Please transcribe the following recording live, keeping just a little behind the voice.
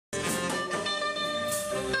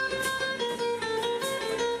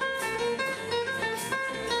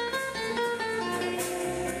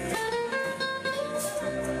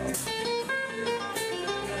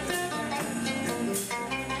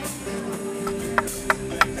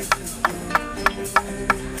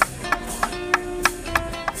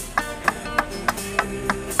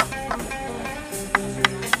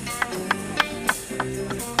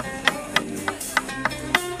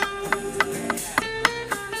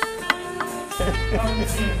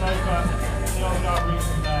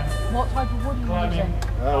What type of wood are you using?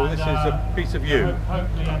 Oh, this is a piece of yew.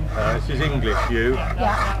 This is English yew,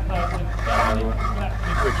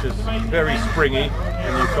 which is very springy,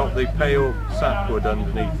 and you've got the pale sapwood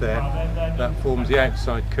underneath there. That forms the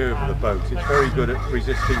outside curve of the boat. It's very good at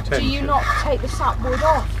resisting tension. Do you not take the sapwood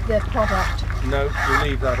off the product? No, you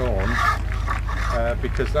leave that on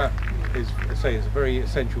because that is, say, it's a very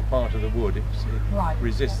essential part of the wood. It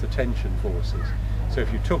resists the tension forces. So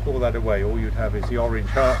if you took all that away, all you'd have is the orange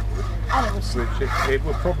heartwood, which it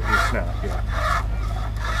would probably snap, yeah.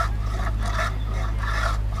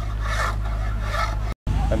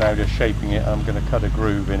 And now just shaping it, I'm going to cut a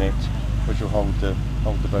groove in it, which will hold the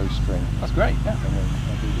bowstring. That's great, yeah. And then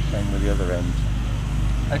I'll do the same with the other end.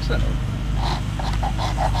 Excellent.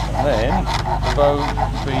 And then the bow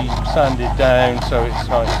will be sanded down so it's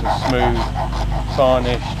nice and smooth,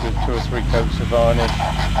 varnished with 2 or 3 coats of varnish,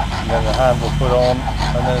 and then the hand will put on,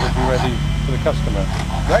 and then it'll be ready for the customer.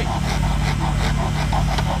 Great.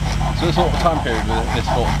 So what sort of time period was this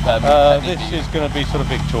for? This is going to be sort of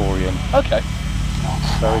Victorian. Okay.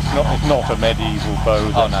 So it's not a medieval bow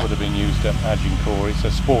that would have been used at Agincourt. It's a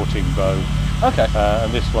sporting bow. Okay.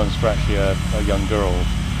 And this one's for actually a young girl.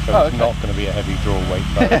 So it's not going to be a heavy draw weight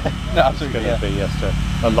bow. No, absolutely. It's going to be just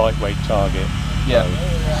a lightweight target. Yeah.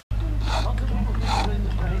 Bow.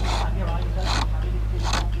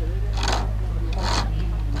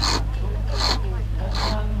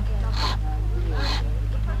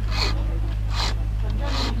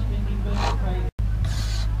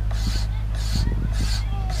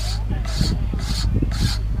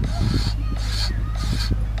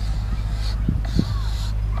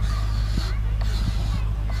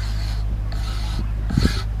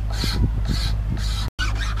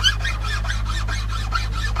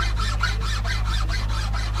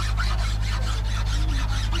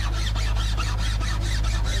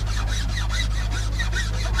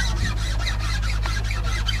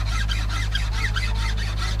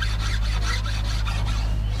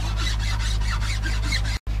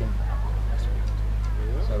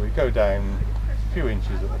 So we go down a few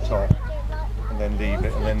inches at the top and then leave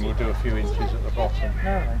it, and then we'll do a few inches at the bottom.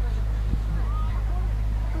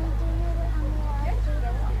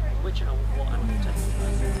 Original one.